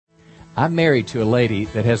I'm married to a lady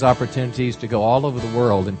that has opportunities to go all over the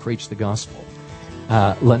world and preach the gospel.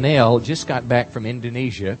 Linnell just got back from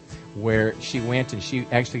Indonesia, where she went and she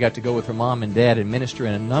actually got to go with her mom and dad and minister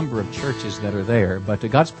in a number of churches that are there. But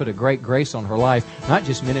God's put a great grace on her life, not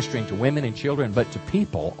just ministering to women and children, but to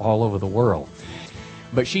people all over the world.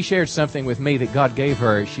 But she shared something with me that God gave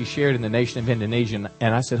her. She shared in the nation of Indonesia,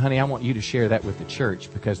 and I said, honey, I want you to share that with the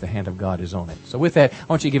church because the hand of God is on it. So with that, I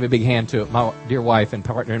want you to give a big hand to my dear wife and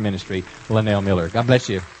partner in ministry, Linnell Miller. God bless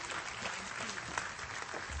you.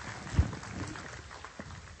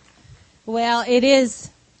 Well, it is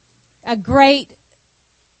a great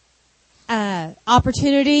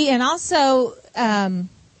opportunity, and also I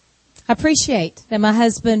appreciate that my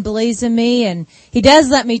husband believes in me, and he does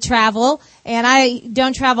let me travel. And I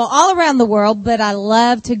don't travel all around the world, but I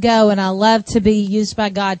love to go, and I love to be used by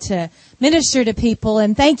God to minister to people.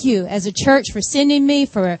 And thank you as a church for sending me,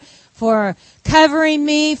 for covering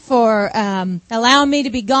me, for allowing me to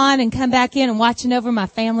be gone and come back in and watching over my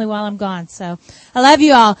family while I'm gone. So I love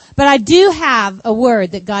you all. But I do have a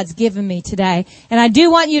word that God's given me today. And I do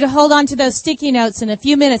want you to hold on to those sticky notes. In a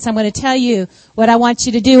few minutes, I'm going to tell you what I want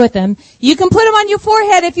you to do with them. You can put them on your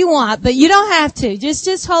forehead if you want, but you don't have to.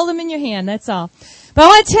 Just hold them in your hand. That's all. But I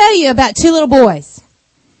want to tell you about two little boys.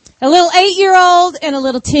 A little 8-year-old and a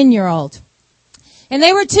little 10-year-old. And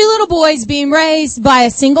they were two little boys being raised by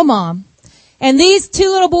a single mom. And these two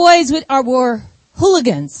little boys were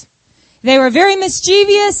hooligans. They were very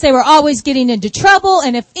mischievous. They were always getting into trouble.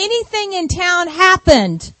 And if anything in town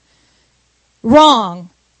happened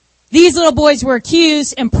wrong, these little boys were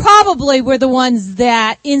accused and probably were the ones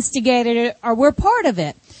that instigated it or were part of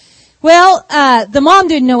it. Well, the mom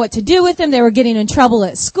didn't know what to do with them. They were getting in trouble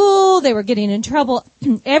at school. They were getting in trouble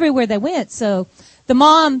everywhere they went. So the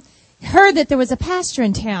mom heard that there was a pastor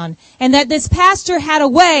in town and that this pastor had a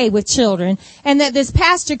way with children and that this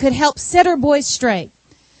pastor could help set her boys straight.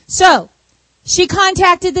 So she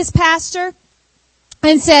contacted this pastor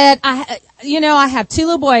and said, I have two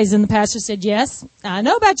little boys. And the pastor said, yes, I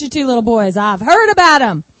know about your two little boys. I've heard about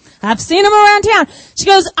them. I've seen them around town. She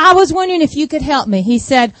goes, I was wondering if you could help me. He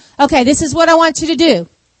said, okay, this is what I want you to do.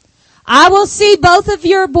 I will see both of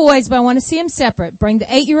your boys, but I want to see them separate. Bring the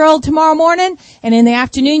 8-year-old tomorrow morning, and in the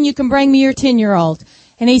afternoon you can bring me your 10-year-old.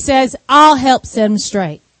 And he says, I'll help set them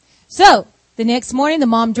straight. So the next morning, the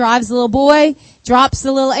mom drives the little boy, drops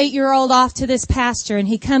the little 8-year-old off to this pastor, and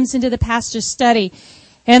he comes into the pastor's study.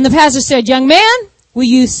 And the pastor said, young man, will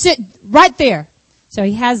you sit right there? So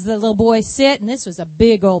he has the little boy sit, and this was a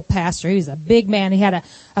big old pastor. He was a big man. He had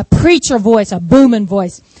a preacher voice, a booming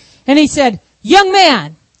voice. And he said, young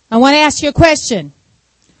man, I want to ask you a question.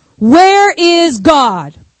 Where is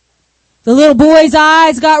God? The little boy's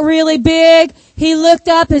eyes got really big. He looked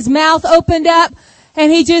up, his mouth opened up,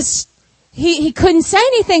 and he couldn't say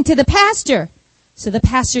anything to the pastor. So the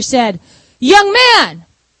pastor said, young man,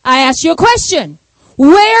 I asked you a question.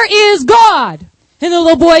 Where is God? And the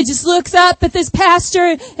little boy just looks up at this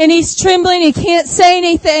pastor, and he's trembling. He can't say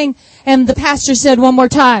anything. And the pastor said one more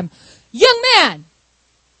time, young man,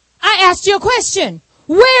 I asked you a question.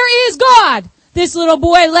 Where is God? This little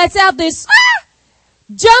boy lets out this,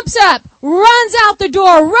 jumps up, runs out the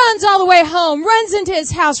door, runs all the way home, runs into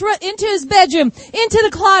his house, into his bedroom, into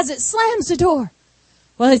the closet, slams the door.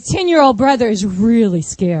 Well, his 10-year-old brother is really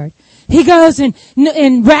scared. He goes and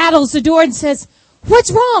rattles the door and says,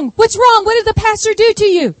 what's wrong? What's wrong? What did the pastor do to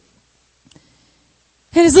you?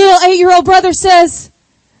 And his little 8-year-old brother says,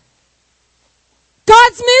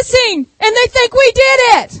 God's missing, and they think we did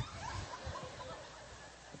it.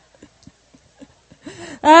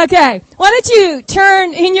 Okay, why don't you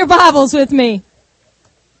turn in your Bibles with me?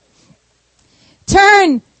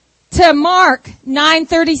 Turn to Mark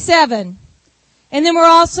 9:37. And then we're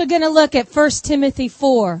also going to look at 1 Timothy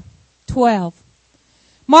 4:12.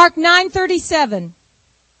 Mark 9:37.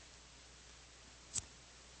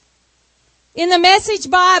 In the Message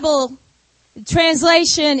Bible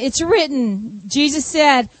translation, it's written, Jesus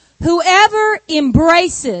said, whoever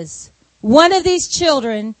embraces one of these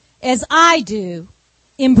children as I do,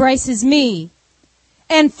 embraces me.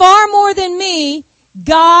 And far more than me,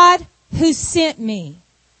 God who sent me.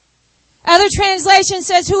 Other translation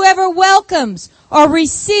says whoever welcomes or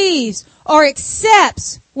receives or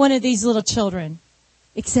accepts one of these little children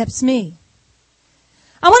accepts me.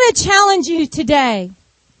 I want to challenge you today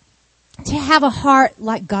to have a heart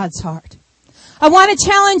like God's heart. I want to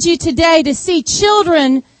challenge you today to see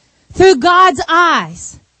children through God's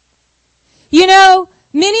eyes. You know,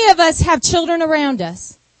 many of us have children around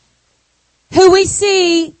us who we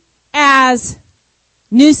see as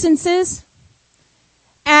nuisances,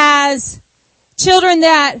 as children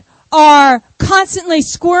that are constantly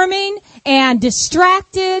squirming and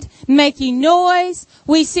distracted, making noise.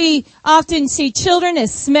 We often see children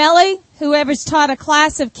as smelly. Whoever's taught a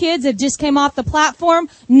class of kids that just came off the platform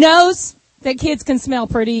knows that kids can smell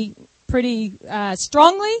pretty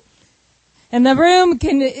strongly. And the room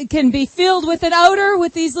can be filled with an odor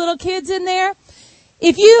with these little kids in there.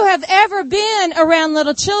 If you have ever been around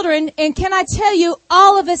little children, and can I tell you,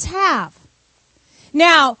 all of us have.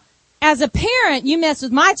 Now, as a parent, you mess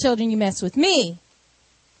with my children, you mess with me.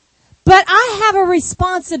 But I have a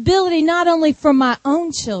responsibility not only for my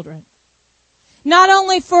own children, not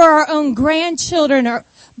only for our own grandchildren,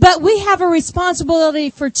 but we have a responsibility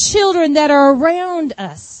for children that are around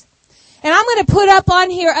us. And I'm going to put up on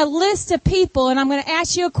here a list of people, and I'm going to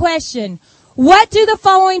ask you a question. What do the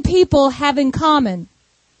following people have in common?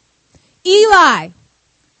 Eli,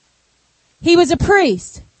 he was a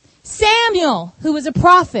priest. Samuel, who was a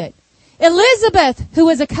prophet. Elizabeth, who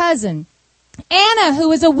was a cousin. Anna, who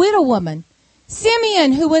was a widow woman.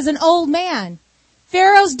 Simeon, who was an old man.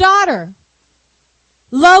 Pharaoh's daughter.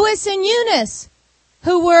 Lois and Eunice,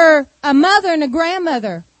 who were a mother and a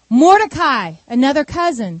grandmother. Mordecai, another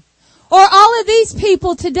cousin. Or all of these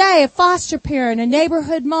people today, a foster parent, a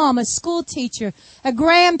neighborhood mom, a school teacher, a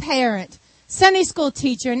grandparent, Sunday school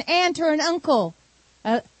teacher, an aunt or an uncle,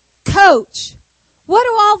 a coach. What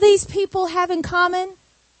do all these people have in common?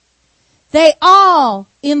 They all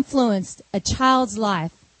influenced a child's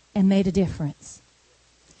life and made a difference.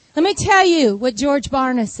 Let me tell you what George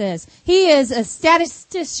Barna says. He is a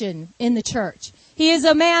statistician in the church. He is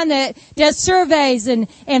a man that does surveys and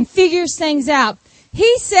figures things out.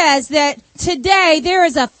 He says that today there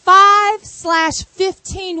is a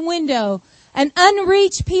 5/15 window, an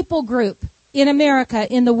unreached people group in America,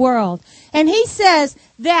 in the world. And he says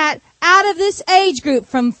that out of this age group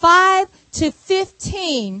from 5 to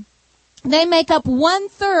 15, they make up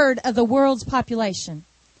 1/3 of the world's population.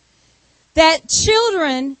 That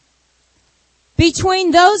children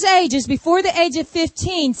between those ages, before the age of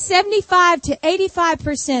 15, 75 to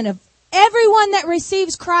 85% of everyone that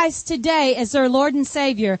receives Christ today as their Lord and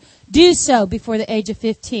Savior do so before the age of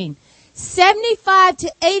 15. 75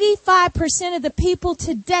 to 85% of the people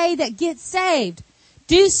today that get saved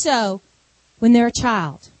do so when they're a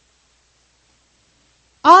child.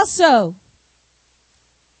 Also,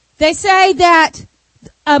 they say that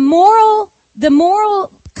the moral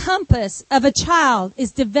compass of a child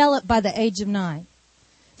is developed by the age of 9.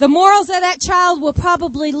 The morals that that child will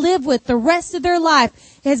probably live with the rest of their life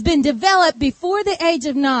has been developed before the age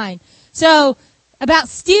of 9. So, about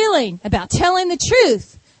stealing, about telling the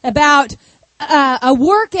truth, about a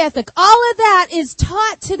work ethic, all of that is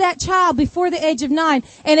taught to that child before the age of 9.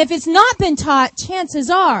 And if it's not been taught, chances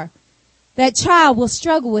are that child will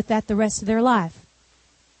struggle with that the rest of their life.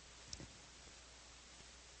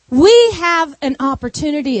 We have an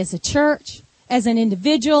opportunity as a church, as an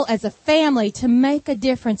individual, as a family, to make a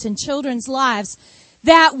difference in children's lives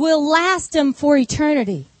that will last them for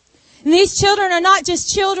eternity. And these children are not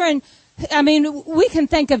just children. I mean, we can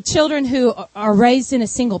think of children who are raised in a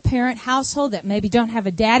single-parent household that maybe don't have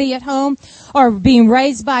a daddy at home, or being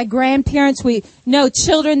raised by grandparents. We know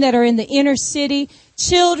children that are in the inner city,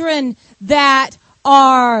 children that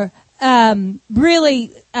are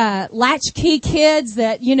really latchkey kids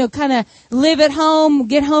that, kind of live at home,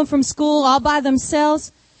 get home from school all by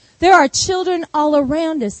themselves. There are children all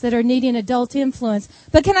around us that are needing adult influence.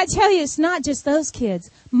 But can I tell you, it's not just those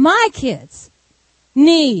kids. My kids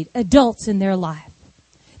need adults in their life.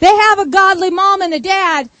 They have a godly mom and a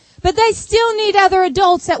dad, but they still need other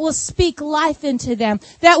adults that will speak life into them,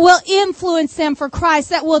 that will influence them for Christ,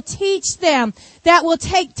 that will teach them, that will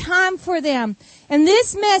take time for them. And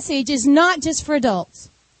this message is not just for adults.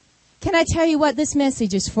 Can I tell you what? This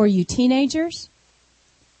message is for you teenagers.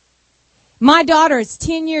 My daughter is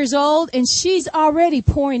 10 years old, and she's already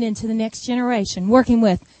pouring into the next generation, working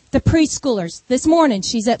with the preschoolers. This morning,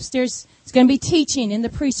 she's upstairs. She's going to be teaching in the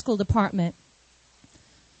preschool department.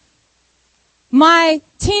 My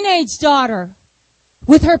teenage daughter,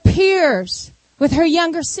 with her peers, with her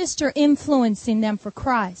younger sister, influencing them for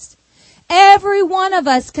Christ. Every one of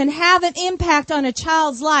us can have an impact on a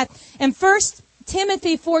child's life. And 1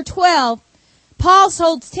 Timothy 4:12, Paul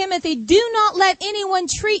told Timothy, do not let anyone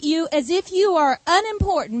treat you as if you are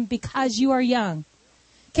unimportant because you are young.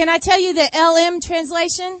 Can I tell you the LM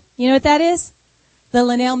translation? You know what that is? The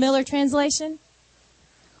Linnell Miller translation.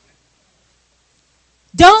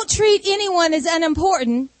 Don't treat anyone as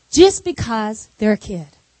unimportant just because they're a kid.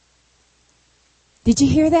 Did you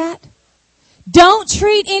hear that? Don't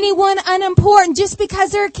treat anyone unimportant just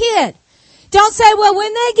because they're a kid. Don't say, well,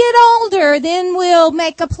 when they get older, then we'll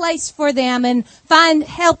make a place for them and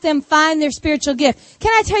help them find their spiritual gift.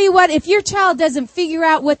 Can I tell you what? If your child doesn't figure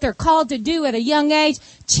out what they're called to do at a young age,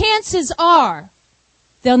 chances are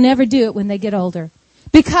they'll never do it when they get older.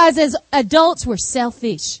 Because as adults, we're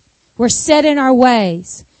selfish. We're set in our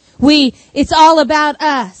ways. It's all about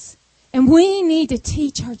us. And we need to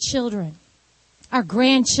teach our children, our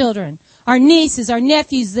grandchildren, our nieces, our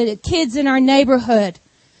nephews, the kids in our neighborhood,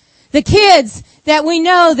 the kids that we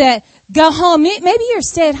know that go home. Maybe you're a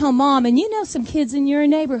stay-at-home mom and you know some kids in your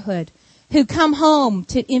neighborhood who come home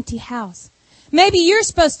to an empty house. Maybe you're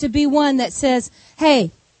supposed to be one that says,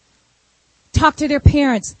 hey, talk to their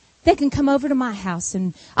parents. They can come over to my house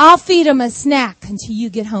and I'll feed them a snack until you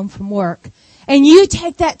get home from work. And you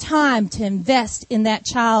take that time to invest in that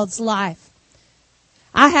child's life.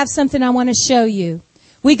 I have something I want to show you.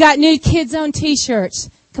 We got new Kids Zone t-shirts.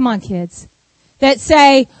 Come on, kids. That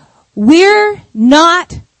say, we're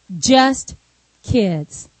not just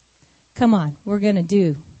kids. Come on, we're going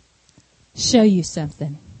to show you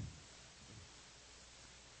something.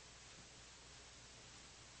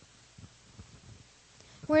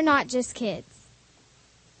 We're not just kids.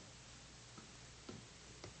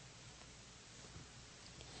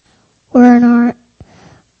 We're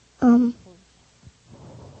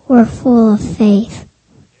full of faith.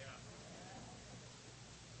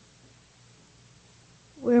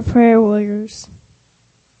 We're prayer warriors.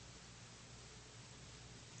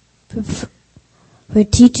 We're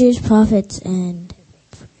teachers, prophets, and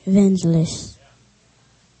evangelists.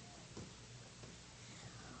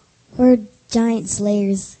 We're giant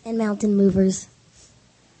slayers and mountain movers.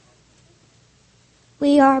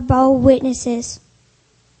 We are bold witnesses.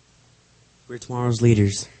 We're tomorrow's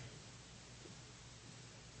leaders.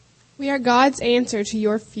 We are God's answer to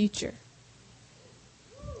your future.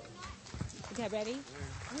 Okay, ready?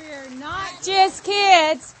 We're not just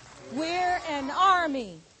kids. We're an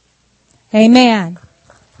army. Amen.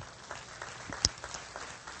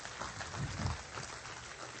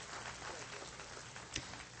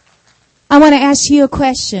 I want to ask you a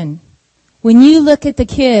question. When you look at the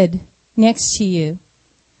kid next to you,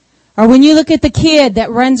 or when you look at the kid that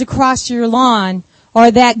runs across your lawn, or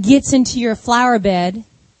that gets into your flower bed,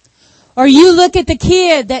 or you look at the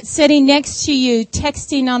kid that's sitting next to you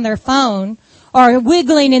texting on their phone, or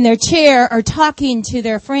wiggling in their chair, or talking to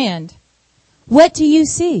their friend, what do you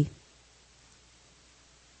see?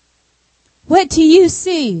 What do you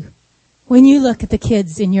see when you look at the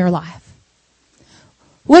kids in your life?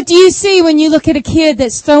 What do you see when you look at a kid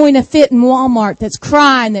that's throwing a fit in Walmart, that's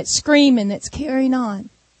crying, that's screaming, that's carrying on?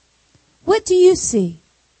 What do you see?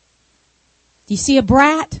 Do you see a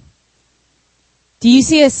brat? Do you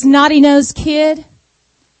see a snotty-nosed kid?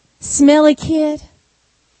 Smelly kid?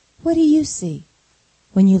 What do you see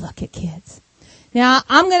when you look at kids? Now,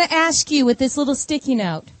 I'm going to ask you with this little sticky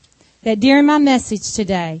note that during my message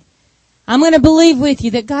today, I'm going to believe with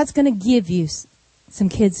you that God's going to give you some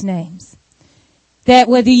kids' names. That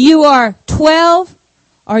whether you are 12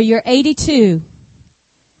 or you're 82,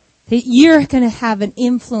 that you're going to have an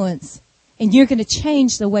influence and you're going to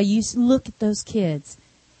change the way you look at those kids,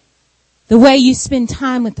 the way you spend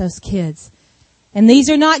time with those kids. And these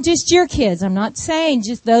are not just your kids. I'm not saying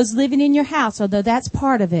just those living in your house, although that's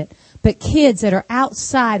part of it, but kids that are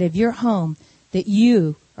outside of your home that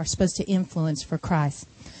you are supposed to influence for Christ.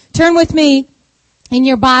 Turn with me in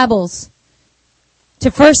your Bibles to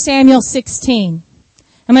 1 Samuel 16.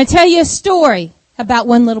 I'm going to tell you a story about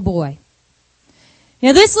one little boy.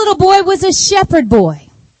 Now, this little boy was a shepherd boy.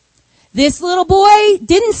 This little boy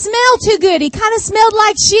didn't smell too good. He kind of smelled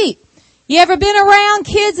like sheep. You ever been around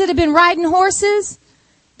kids that have been riding horses?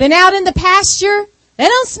 Been out in the pasture? They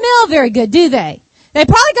don't smell very good, do they? They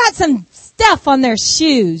probably got some stuff on their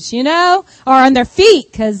shoes, or on their feet,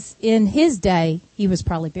 because in his day, he was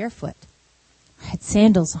probably barefoot. Or had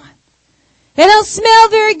sandals on. They don't smell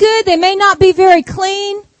very good. They may not be very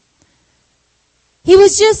clean. He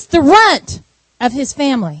was just the runt of his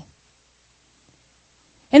family.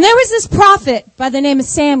 And there was this prophet by the name of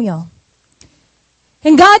Samuel.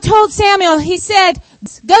 And God told Samuel, he said,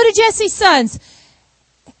 go to Jesse's sons.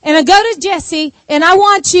 And I go to Jesse, and I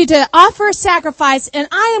want you to offer a sacrifice, and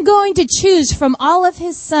I am going to choose from all of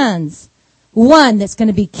his sons one that's going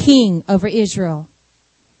to be king over Israel.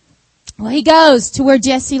 Well, he goes to where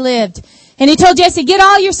Jesse lived. And he told Jesse, get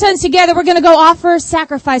all your sons together. We're going to go offer a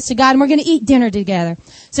sacrifice to God, and we're going to eat dinner together.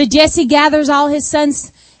 So Jesse gathers all his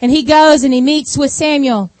sons, and he goes and he meets with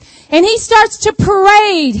Samuel. And he starts to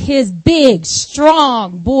parade his big,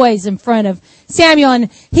 strong boys in front of Samuel.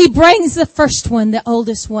 And he brings the first one, the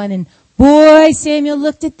oldest one. And boy, Samuel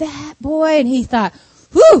looked at that boy, and he thought,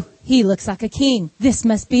 whew, he looks like a king. This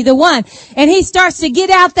must be the one. And he starts to get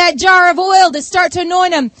out that jar of oil to start to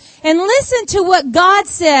anoint him. And listen to what God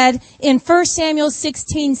said in 1 Samuel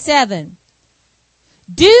 16:7.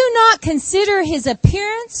 Do not consider his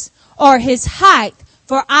appearance or his height,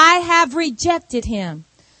 for I have rejected him.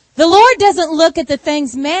 The Lord doesn't look at the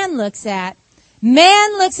things man looks at.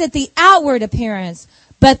 Man looks at the outward appearance,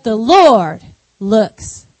 but the Lord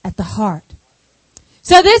looks at the heart.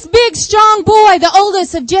 So this big, strong boy, the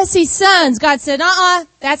oldest of Jesse's sons, God said,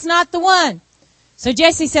 that's not the one. So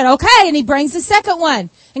Jesse said, okay, and he brings the second one.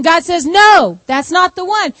 And God says, no, that's not the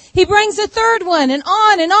one. He brings the third one and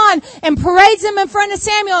on, and parades him in front of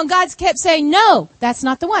Samuel, and God kept saying, no, that's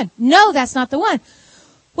not the one. No, that's not the one.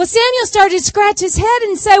 Well, Samuel started to scratch his head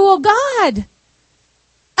and say, well, God,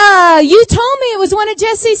 you told me it was one of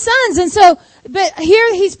Jesse's sons. And so, but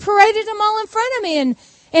here he's paraded them all in front of me.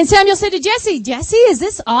 And Samuel said to Jesse, is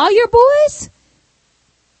this all your boys?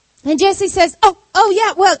 And Jesse says, oh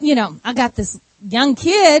yeah, well, I got this young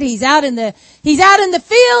kid. He's out in the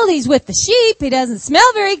field. He's with the sheep. He doesn't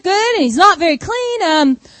smell very good and he's not very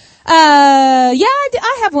clean.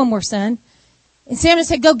 I have one more son. And Samuel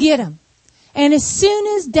said, go get him. And as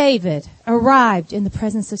soon as David arrived in the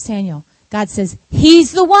presence of Samuel, God says,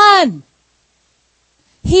 he's the one.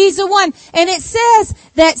 He's the one. And it says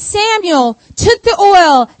that Samuel took the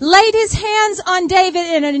oil, laid his hands on David,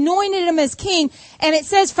 and anointed him as king. And it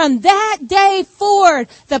says from that day forward,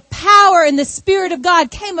 the power and the Spirit of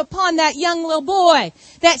God came upon that young little boy,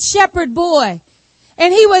 that shepherd boy.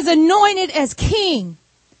 And he was anointed as king.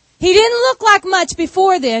 He didn't look like much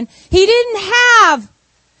before then. He didn't have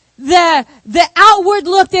the outward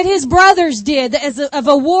look that his brothers did of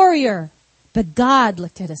a warrior. But God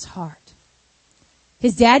looked at his heart.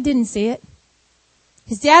 His dad didn't see it.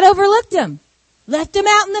 His dad overlooked him, left him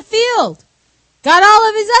out in the field, got all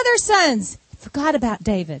of his other sons, forgot about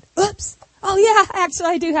David. Oops. Oh yeah, actually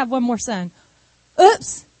I do have one more son.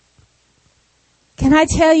 Oops. Can I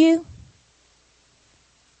tell you?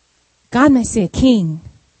 God may see a king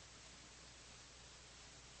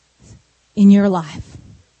in your life.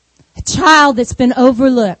 A child that's been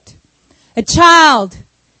overlooked. A child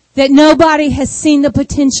that nobody has seen the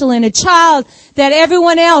potential in. A child that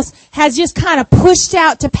everyone else has just kind of pushed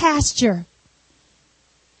out to pasture.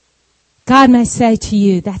 God may say to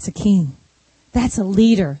you, that's a king. That's a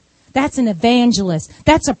leader. That's an evangelist.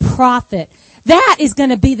 That's a prophet. That is going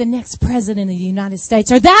to be the next president of the United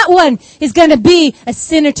States. Or that one is going to be a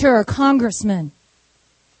senator or congressman.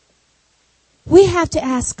 We have to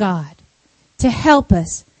ask God to help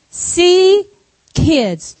us see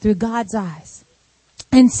kids through God's eyes.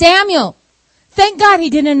 And Samuel, thank God he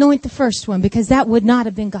didn't anoint the first one, because that would not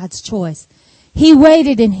have been God's choice. He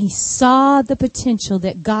waited and he saw the potential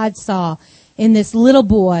that God saw in this little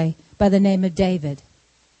boy by the name of David.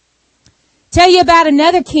 Tell you about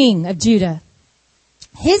another king of Judah.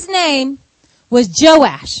 His name was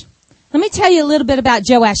Joash. Let me tell you a little bit about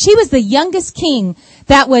Joash. He was the youngest king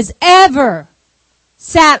that was ever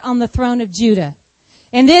sat on the throne of Judah.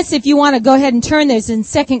 And this, if you want to go ahead and turn this, in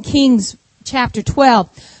 2 Kings chapter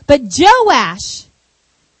 12. But Joash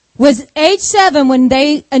was age 7 when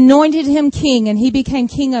they anointed him king, and he became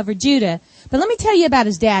king over Judah. But let me tell you about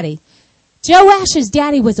his daddy. Joash's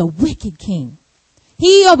daddy was a wicked king.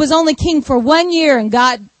 He was only king for 1 year, and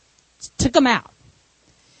God took him out.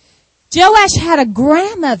 Joash had a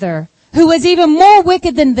grandmother who was even more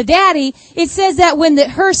wicked than the daddy. It says that when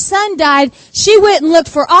her son died, she went and looked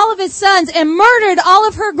for all of his sons and murdered all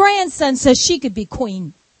of her grandsons so she could be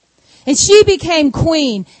queen. And she became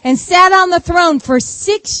queen and sat on the throne for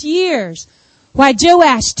 6 years while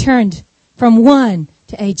Joash turned from 1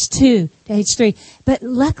 to age 2 to age 3. But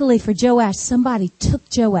luckily for Joash, somebody took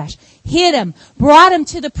Joash, hid him, brought him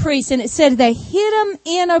to the priest, and it said they hid him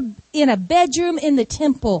in a bedroom in the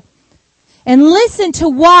temple. And listen to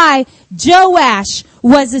why Joash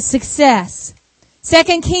was a success. 2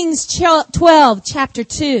 Kings 12, chapter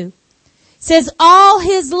 2. Says all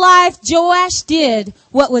his life Joash did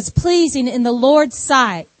what was pleasing in the Lord's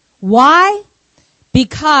sight. Why?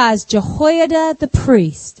 Because Jehoiada the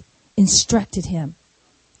priest instructed him.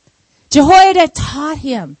 Jehoiada taught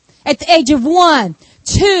him at the age of 1,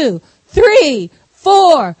 2, 3,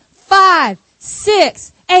 4, 5,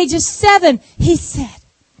 6, age of 7. He said,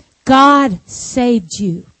 God saved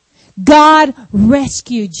you. God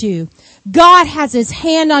rescued you. God has his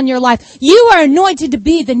hand on your life. You are anointed to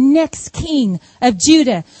be the next king of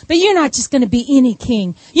Judah. But you're not just going to be any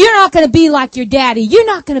king. You're not going to be like your daddy. You're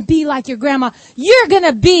not going to be like your grandma. You're going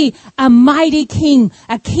to be a mighty king,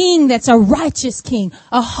 a king that's a righteous king,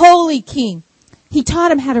 a holy king. He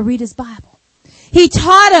taught him how to read his Bible. He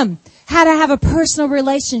taught him how to have a personal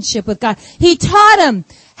relationship with God. He taught them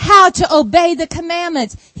how to obey the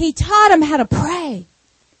commandments. He taught them how to pray.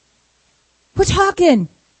 We're talking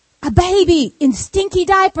a baby in stinky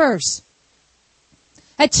diapers.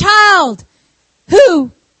 A child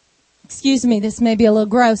who, excuse me, this may be a little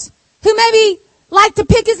gross, who maybe liked to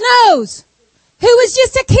pick his nose, who was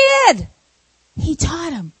just a kid. He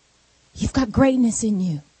taught him, you've got greatness in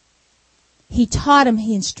you. He taught him,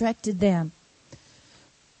 he instructed them.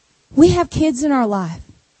 We have kids in our life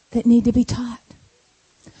that need to be taught.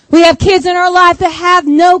 We have kids in our life that have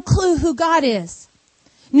no clue who God is.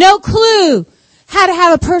 No clue how to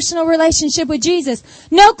have a personal relationship with Jesus.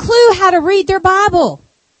 No clue how to read their Bible.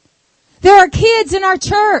 There are kids in our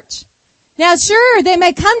church. Now, sure, they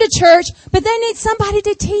may come to church, but they need somebody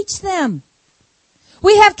to teach them.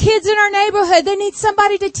 We have kids in our neighborhood. They need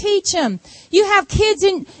somebody to teach them. You have kids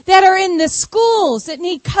that are in the schools that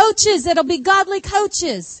need coaches that'll be godly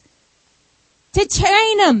coaches to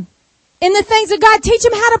train them in the things of God. Teach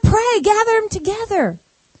them how to pray. Gather them together.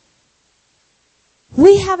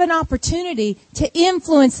 We have an opportunity to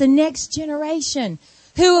influence the next generation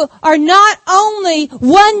who are not only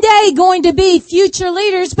one day going to be future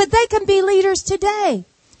leaders, but they can be leaders today.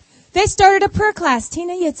 They started a prayer class,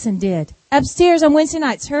 Tina Yitzen did, upstairs on Wednesday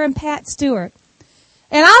nights, her and Pat Stewart.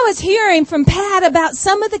 And I was hearing from Pat about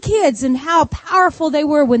some of the kids and how powerful they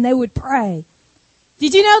were when they would pray.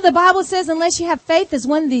 Did you know the Bible says unless you have faith as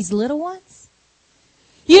one of these little ones?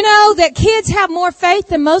 You know that kids have more faith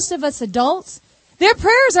than most of us adults? Their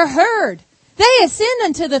prayers are heard. They ascend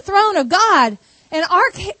unto the throne of God. And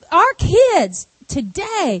our kids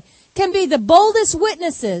today can be the boldest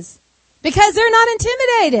witnesses because they're not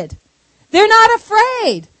intimidated. They're not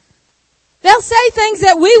afraid. They'll say things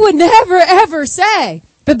that we would never, ever say.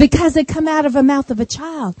 But because they come out of the mouth of a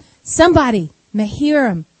child, somebody may hear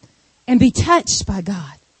them and be touched by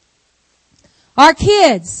God. Our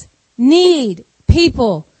kids need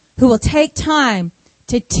people who will take time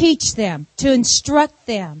to teach them, to instruct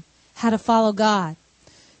them how to follow God.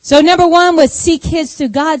 So number 1 was see kids through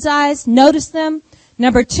God's eyes, notice them.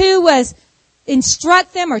 Number 2 was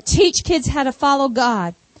instruct them or teach kids how to follow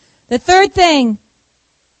God. The third thing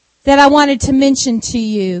that I wanted to mention to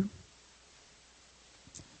you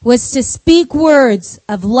was to speak words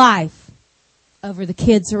of life over the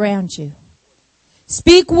kids around you.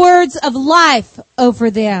 Speak words of life over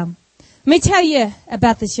them. Let me tell you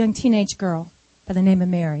about this young teenage girl by the name of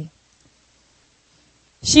Mary.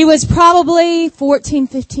 She was probably 14,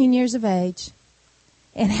 15 years of age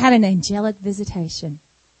and had an angelic visitation.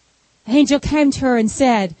 An angel came to her and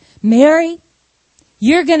said, Mary,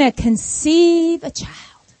 you're going to conceive a child.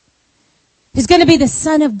 He's going to be the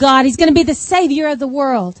Son of God. He's going to be the Savior of the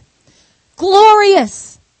world.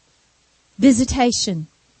 Glorious visitation.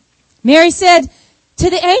 Mary said to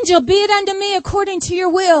the angel, be it unto me according to your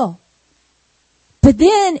will. But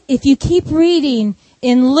then if you keep reading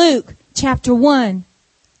in Luke chapter 1,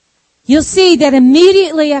 you'll see that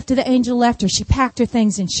immediately after the angel left her, she packed her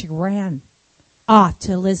things and she ran off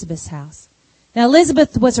to Elizabeth's house. Now,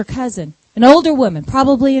 Elizabeth was her cousin, an older woman,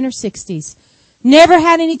 probably in her 60s. Never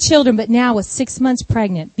had any children, but now was 6 months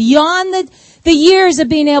pregnant. Beyond the years of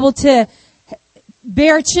being able to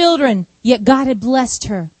bear children, yet God had blessed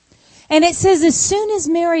her. And it says as soon as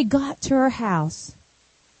Mary got to her house,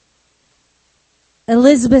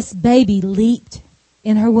 Elizabeth's baby leaped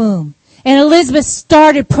in her womb. And Elizabeth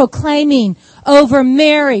started proclaiming over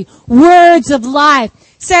Mary words of life,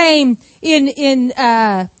 saying in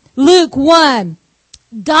Luke 1,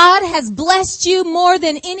 God has blessed you more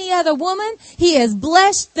than any other woman. He has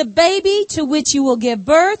blessed the baby to which you will give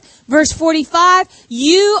birth. Verse 45,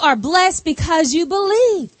 you are blessed because you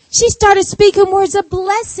believe. She started speaking words of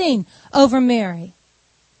blessing over Mary.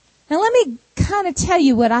 Now let me kind of tell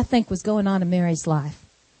you what I think was going on in Mary's life.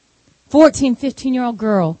 14, 15-year-old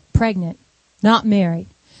girl, pregnant, not married.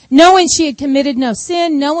 Knowing she had committed no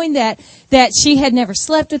sin, knowing that she had never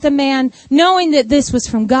slept with a man, knowing that this was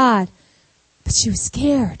from God. But she was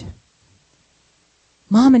scared.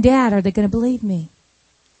 Mom and Dad, are they going to believe me?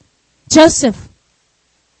 Joseph,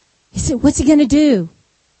 he said, what's he going to do?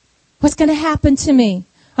 What's going to happen to me?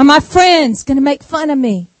 Are my friends going to make fun of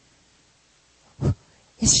me?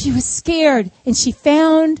 And she was scared, and she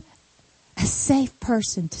found a safe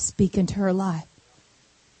person to speak into her life.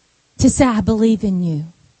 To say, I believe in you.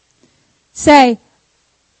 Say,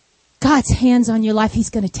 God's hands on your life.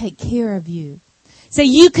 He's going to take care of you. Say,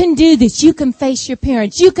 you can do this. You can face your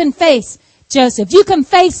parents. You can face Joseph. You can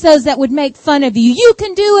face those that would make fun of you. You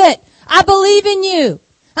can do it. I believe in you.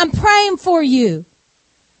 I'm praying for you.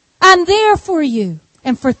 I'm there for you.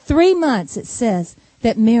 And for 3 months, it says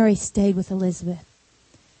that Mary stayed with Elizabeth.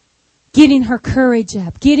 getting her courage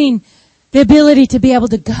up, getting the ability to be able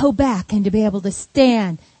to go back and to be able to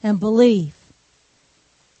stand and believe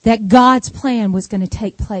that God's plan was going to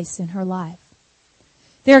take place in her life.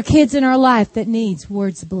 There are kids in our life that needs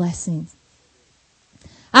words of blessings.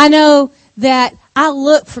 I know that I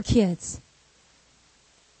look for kids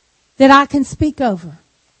that I can speak over.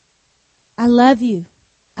 I love you.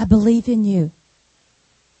 I believe in you.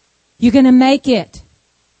 You're going to make it.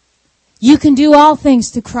 You can do all things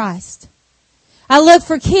through Christ. I look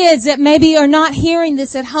for kids that maybe are not hearing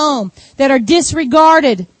this at home, that are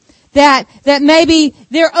disregarded, that maybe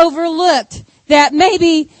they're overlooked, that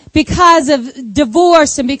maybe because of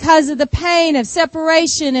divorce and because of the pain of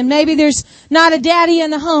separation and maybe there's not a daddy in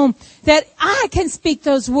the home, that I can speak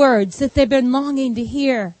those words that they've been longing to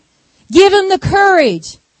hear. Give them the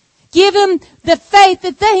courage. Give them the faith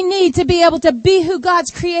that they need to be able to be who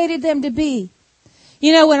God's created them to be.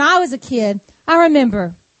 You know, when I was a kid, I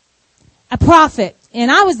remember a prophet, and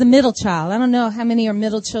I was the middle child. I don't know how many are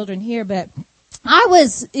middle children here, but I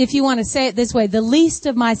was, if you want to say it this way, the least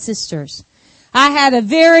of my sisters. I had a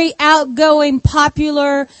very outgoing,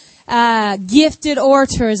 popular, gifted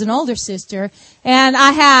orator as an older sister, and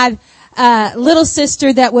I had a little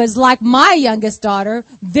sister that was like my youngest daughter,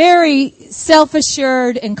 very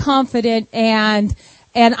self-assured and confident, and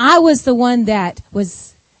I was the one that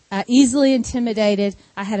was easily intimidated.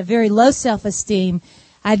 I had a very low self-esteem.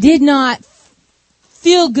 I did not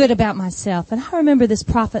feel good about myself. And I remember this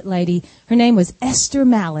prophet lady, her name was Esther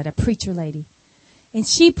Mallet, a preacher lady. And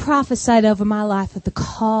she prophesied over my life with the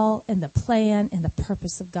call and the plan and the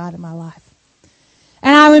purpose of God in my life.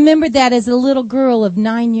 And I remembered that as a little girl of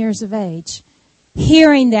 9 years of age,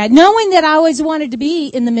 hearing that, knowing that I always wanted to be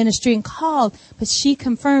in the ministry and called, but she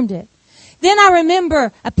confirmed it. Then I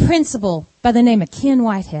remember a principal by the name of Ken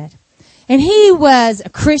Whitehead. And he was a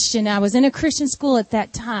Christian. I was in a Christian school at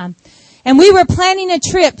that time. And we were planning a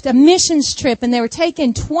trip, a missions trip, and they were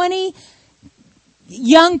taking 20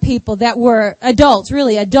 young people that were adults,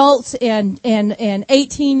 really adults and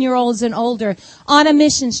 18-year-olds and older on a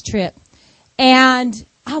missions trip. And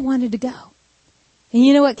I wanted to go. And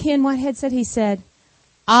you know what Ken Whitehead said? He said,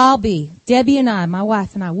 Debbie and I, my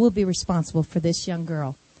wife and I, will be responsible for this young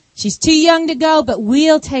girl. She's too young to go, but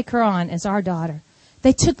we'll take her on as our daughter.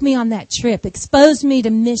 They took me on that trip, exposed me to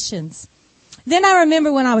missions. Then I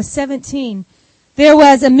remember when I was 17, there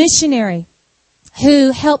was a missionary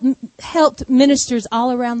who helped ministers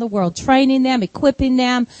all around the world, training them, equipping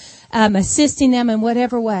them, assisting them in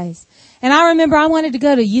whatever ways. And I remember I wanted to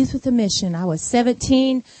go to Youth with a Mission. I was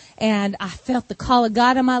 17, and I felt the call of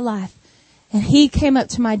God in my life. And he came up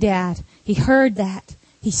to my dad. He heard that.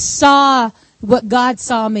 He saw what God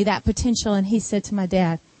saw in me, that potential, and he said to my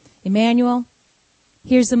dad, Emmanuel,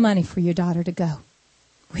 here's the money for your daughter to go.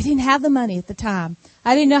 We didn't have the money at the time.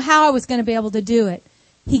 I didn't know how I was going to be able to do it.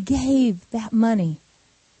 He gave that money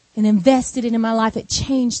and invested it in my life. It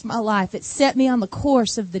changed my life. It set me on the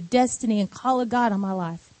course of the destiny and call of God on my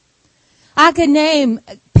life. I could name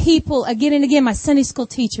people again and again. My Sunday school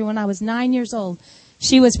teacher when I was 9 years old,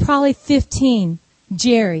 she was probably 15,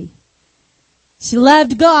 Jerry. She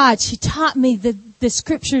loved God. She taught me the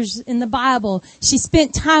scriptures in the Bible. She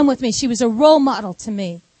spent time with me. She was a role model to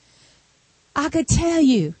me. I could tell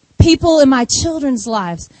you people in my children's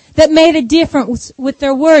lives that made a difference with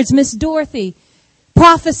their words. Miss Dorothy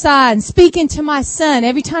prophesying, speaking to my son.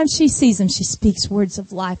 Every time she sees him, she speaks words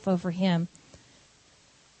of life over him.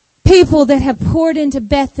 People that have poured into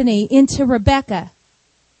Bethany, into Rebecca.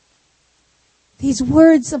 These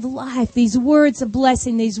words of life, these words of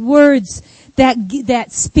blessing, these words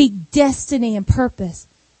that speak destiny and purpose.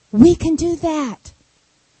 We can do that.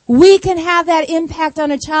 We can have that impact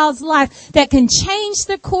on a child's life that can change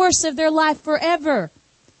the course of their life forever.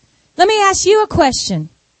 Let me ask you a question.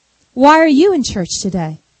 Why are you in church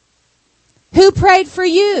today? Who prayed for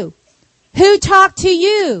you? Who talked to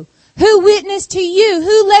you? Who witnessed to you?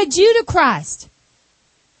 Who led you to Christ?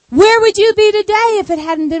 Where would you be today if it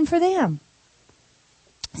hadn't been for them?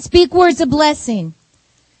 Speak words of blessing.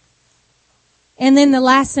 And then the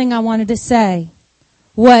last thing I wanted to say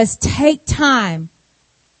was take time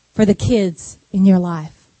for the kids in your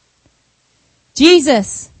life.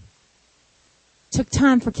 Jesus took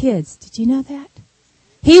time for kids. Did you know that?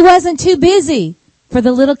 He wasn't too busy for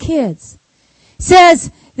the little kids. It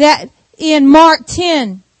says that in Mark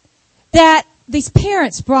 10 that these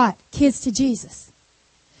parents brought kids to Jesus.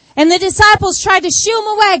 And the disciples tried to shoo them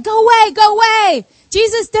away. Go away, go away.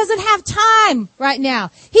 Jesus doesn't have time right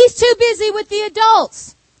now. He's too busy with the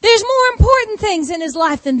adults. There's more important things in his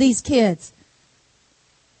life than these kids.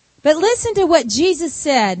 But listen to what Jesus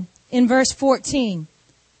said in verse 14.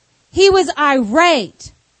 He was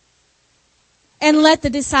irate and let the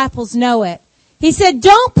disciples know it. He said,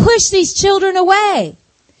 don't push these children away.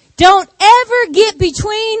 Don't ever get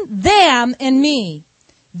between them and me.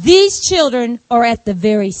 These children are at the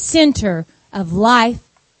very center of life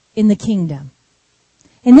in the kingdom.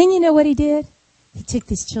 And then you know what he did? He took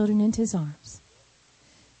these children into his arms.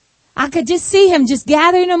 I could just see him just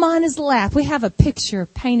gathering them on his lap. We have a picture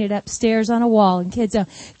painted upstairs on a wall in kids' zone.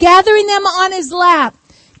 Gathering them on his lap,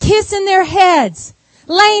 kissing their heads,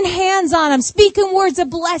 laying hands on them, speaking words of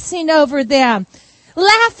blessing over them,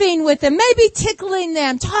 laughing with them, maybe tickling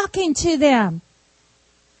them, talking to them.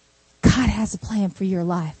 God has a plan for your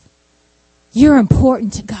life. You're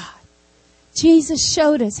important to God. Jesus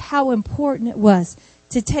showed us how important it was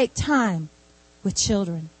to take time with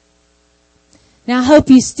children. Now, I hope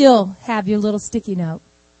you still have your little sticky note.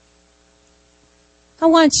 I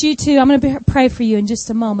want you to, I'm going to pray for you in just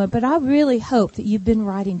a moment, but I really hope that you've been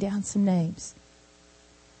writing down some names.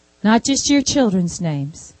 Not just your children's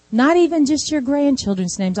names. Not even just your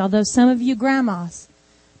grandchildren's names, although some of you grandmas.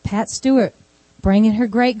 Pat Stewart, bringing her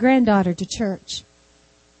great-granddaughter to church.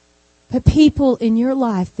 But people in your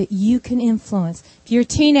life that you can influence. If you're a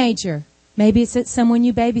teenager, maybe it's someone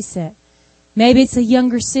you babysit. Maybe it's a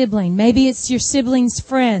younger sibling. Maybe it's your siblings'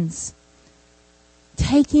 friends.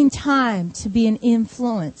 Taking time to be an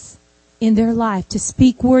influence in their life, to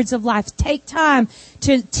speak words of life. Take time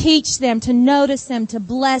to teach them, to notice them, to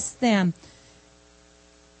bless them.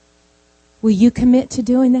 Will you commit to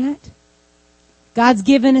doing that? God's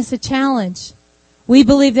given us a challenge. We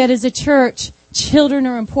believe that as a church, children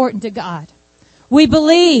are important to God. We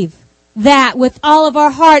believe that with all of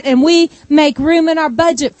our heart, and we make room in our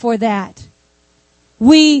budget for that.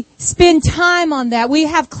 We spend time on that. We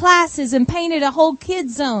have classes and painted a whole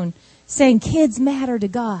kids zone saying kids matter to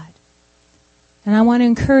God. And I want to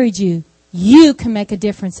encourage you, you can make a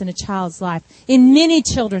difference in a child's life, in many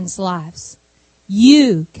children's lives.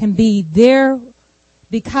 You can be there.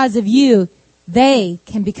 Because of you, they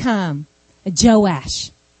can become a Joash.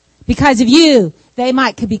 Because of you, they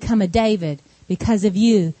could become a David. Because of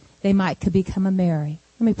you, they could become a Mary.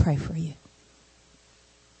 Let me pray for you.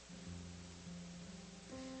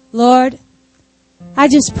 Lord, I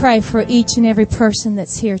just pray for each and every person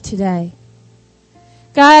that's here today.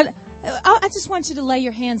 God, I just want you to lay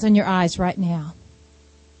your hands on your eyes right now.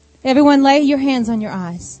 Everyone, lay your hands on your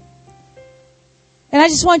eyes. And I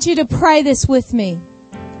just want you to pray this with me.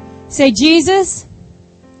 Say, Jesus,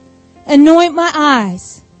 anoint my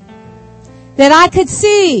eyes that I could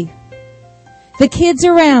see the kids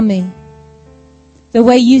around me the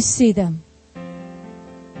way you see them.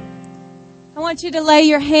 I want you to lay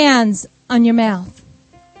your hands on your mouth.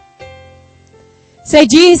 Say,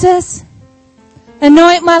 Jesus,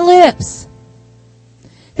 anoint my lips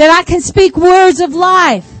that I can speak words of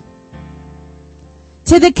life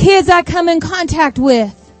to the kids I come in contact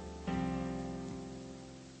with.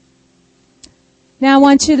 Now I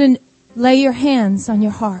want you to lay your hands on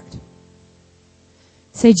your heart.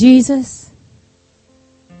 Say, Jesus,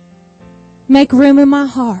 make room in my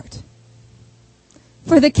heart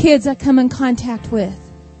for the kids I come in contact with.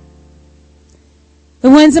 The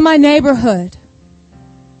ones in my neighborhood,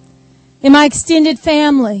 in my extended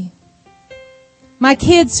family, my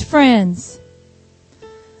kids' friends,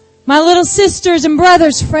 my little sisters' and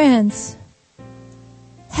brothers' friends.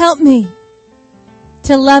 Help me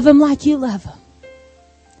to love them like you love them.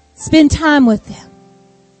 Spend time with them.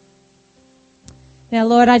 Now,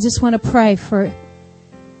 Lord, I just want to pray for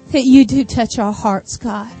that you do touch our hearts,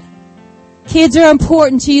 God. Kids are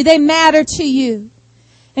important to you. They matter to you.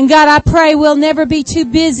 And God, I pray we'll never be too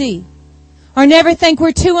busy or never think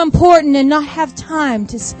we're too important and not have time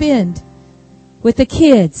to spend with the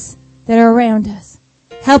kids that are around us.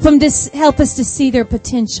 Help us to see their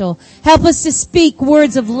potential. Help us to speak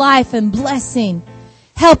words of life and blessing.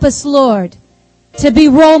 Help us, Lord, to be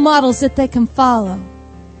role models that they can follow.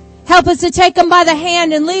 Help us to take them by the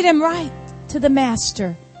hand and lead them right to the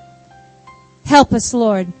Master. Help us,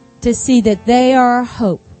 Lord, to see that they are our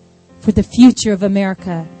hope for the future of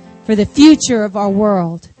America, for the future of our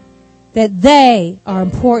world, that they are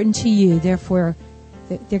important to you, therefore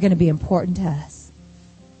they're going to be important to us.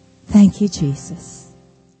 Thank you, Jesus.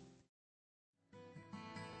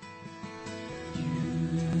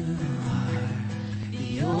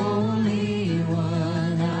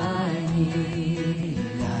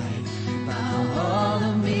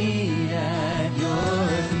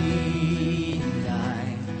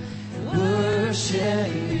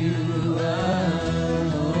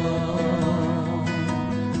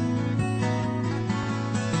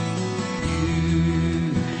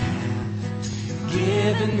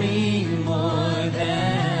 Given me more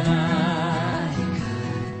than I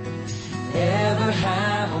could ever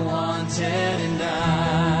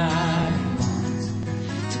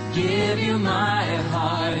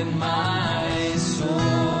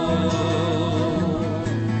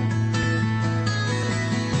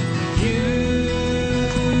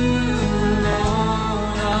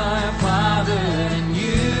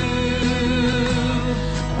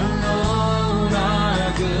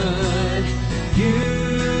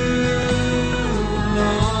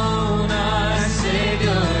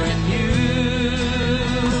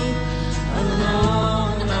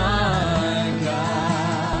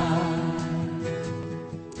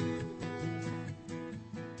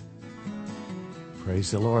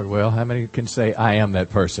Praise the Lord. Well, how many can say, I am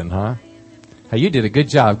that person, huh? Hey, you did a good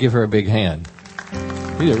job. Give her a big hand.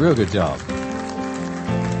 You did a real good job.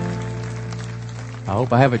 I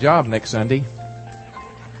hope I have a job next Sunday.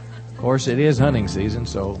 Of course, it is hunting season,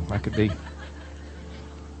 so I could be.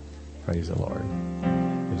 Praise the Lord.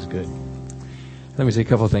 It was good. Let me say a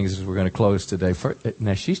couple of things as we're going to close today.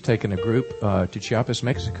 Now, she's taking a group to Chiapas,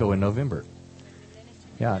 Mexico in November.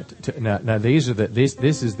 Yeah. Now these are this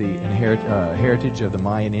is the heritage of the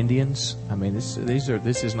Mayan Indians. I mean, this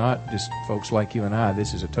is not just folks like you and I.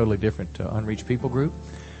 This is a totally different unreached people group.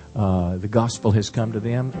 The gospel has come to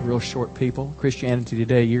them. Real short people. Christianity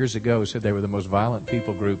Today years ago said they were the most violent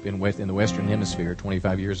people group in the Western Hemisphere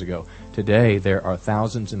 25 years ago. Today there are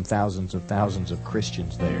thousands and thousands and thousands of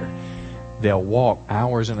Christians there. They'll walk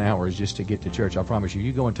hours and hours just to get to church. I promise you,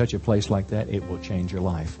 you go and touch a place like that, it will change your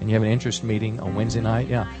life. And you have an interest meeting on Wednesday night?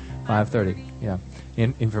 Yeah, 5:30. Yeah,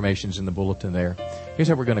 information's in the bulletin there. Here's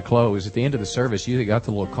how we're going to close. At the end of the service, you got the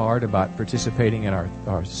little card about participating in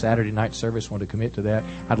our Saturday night service. Want to commit to that?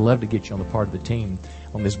 I'd love to get you on the part of the team.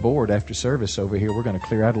 On this board after service over here, we're going to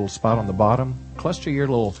clear out a little spot on the bottom. Cluster your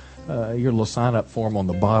little sign-up form on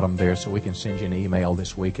the bottom there so we can send you an email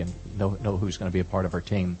this week and know who's going to be a part of our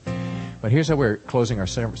team. But here's how we're closing our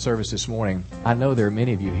service this morning. I know there are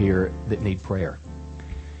many of you here that need prayer.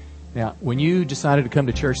 Now, when you decided to come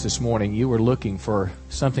to church this morning, you were looking for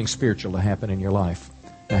something spiritual to happen in your life.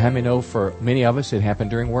 Now, how many know for many of us it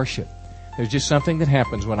happened during worship? There's just something that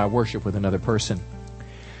happens when I worship with another person.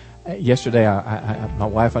 Yesterday, my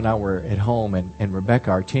wife and I were at home, and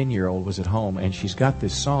Rebecca, our 10-year-old, was at home, and she's got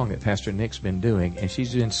this song that Pastor Nick's been doing, and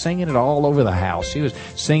she's been singing it all over the house. She was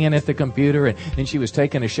singing at the computer, and then she was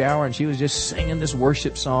taking a shower, and she was just singing this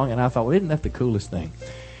worship song, and I thought, well, isn't that the coolest thing?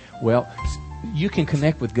 Well, you can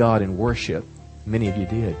connect with God in worship. Many of you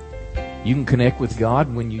did. You can connect with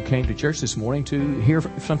God when you came to church this morning to hear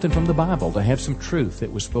something from the Bible, to have some truth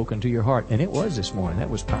that was spoken to your heart. And it was this morning.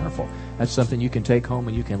 That was powerful. That's something you can take home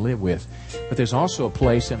and you can live with. But there's also a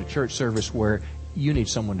place in a church service where you need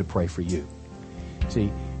someone to pray for you. See,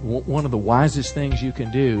 one of the wisest things you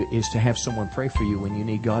can do is to have someone pray for you when you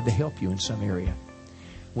need God to help you in some area.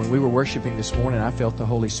 When we were worshiping this morning, I felt the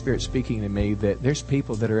Holy Spirit speaking to me that there's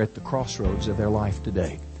people that are at the crossroads of their life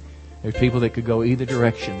today. There's people that could go either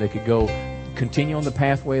direction. They could go continue on the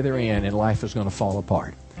pathway they're in, and life is going to fall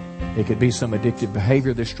apart. It could be some addictive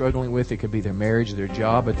behavior they're struggling with. It could be their marriage, their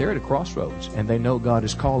job, but they're at a crossroads, and they know God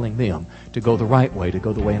is calling them to go the right way, to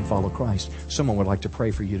go the way and follow Christ. Someone would like to pray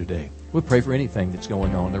for you today. We'll pray for anything that's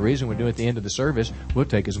going on. The reason we're doing it at the end of the service, we'll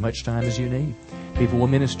take as much time as you need. People will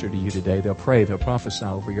minister to you today. They'll pray. They'll prophesy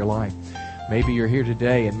over your life. Maybe you're here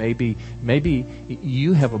today, and maybe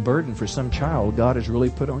you have a burden for some child God has really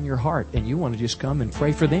put on your heart, and you want to just come and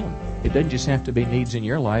pray for them. It doesn't just have to be needs in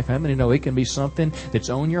your life. How many know it can be something that's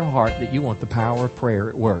on your heart that you want the power of prayer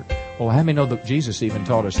at work? Well, how many know that Jesus even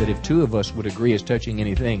taught us that if two of us would agree as touching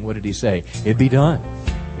anything, what did he say? It'd be done.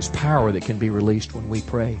 There's power that can be released when we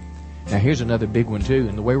pray. Now, here's another big one, too.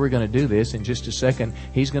 And the way we're going to do this, in just a second,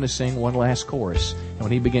 he's going to sing one last chorus. And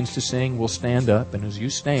when he begins to sing, we'll stand up. And as you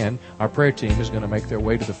stand, our prayer team is going to make their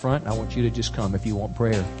way to the front. I want you to just come if you want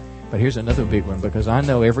prayer. But here's another big one, because I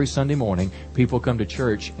know every Sunday morning people come to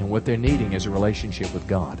church, and what they're needing is a relationship with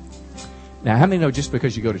God. Now, how many know just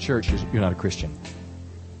because you go to church, you're not a Christian?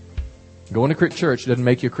 Going to church doesn't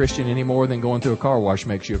make you a Christian any more than going through a car wash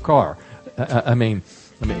makes you a car. I mean,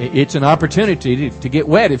 it's an opportunity to get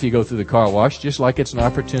wet if you go through the car wash, just like it's an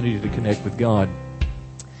opportunity to connect with God.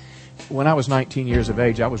 When I was 19 years of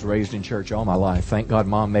age, I was raised in church all my life. Thank God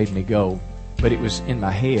Mom made me go. But it was in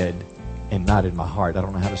my head and not in my heart. I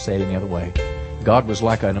don't know how to say it any other way. God was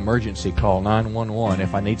like an emergency call, 911.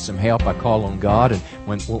 If I need some help, I call on God. And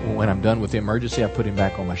when I'm done with the emergency, I put him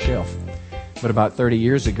back on my shelf. But about 30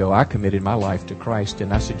 years ago, I committed my life to Christ.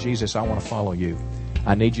 And I said, Jesus, I want to follow you.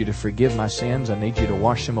 I need you to forgive my sins. I need you to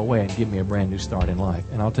wash them away and give me a brand new start in life.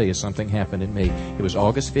 And I'll tell you, something happened in me. It was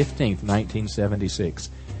August 15th, 1976.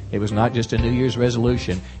 It was not just a New Year's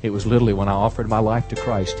resolution. It was literally when I offered my life to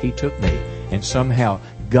Christ. He took me, and somehow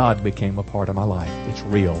God became a part of my life. It's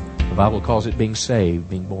real. The Bible calls it being saved,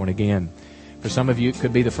 being born again. For some of you, it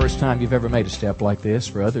could be the first time you've ever made a step like this.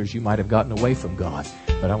 For others, you might have gotten away from God.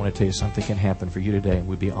 But I want to tell you, something can happen for you today, and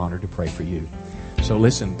we'd be honored to pray for you. So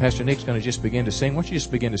listen, Pastor Nick's going to just begin to sing. Why don't you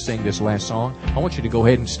just begin to sing this last song? I want you to go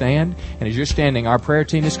ahead and stand. And as you're standing, our prayer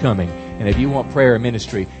team is coming. And if you want prayer or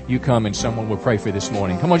ministry, you come and someone will pray for you this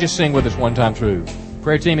morning. Come on, just sing with us one time through.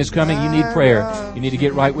 Prayer team is coming. You need prayer. You need to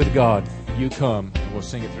get right with God. You come, and we'll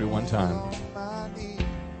sing it through one time.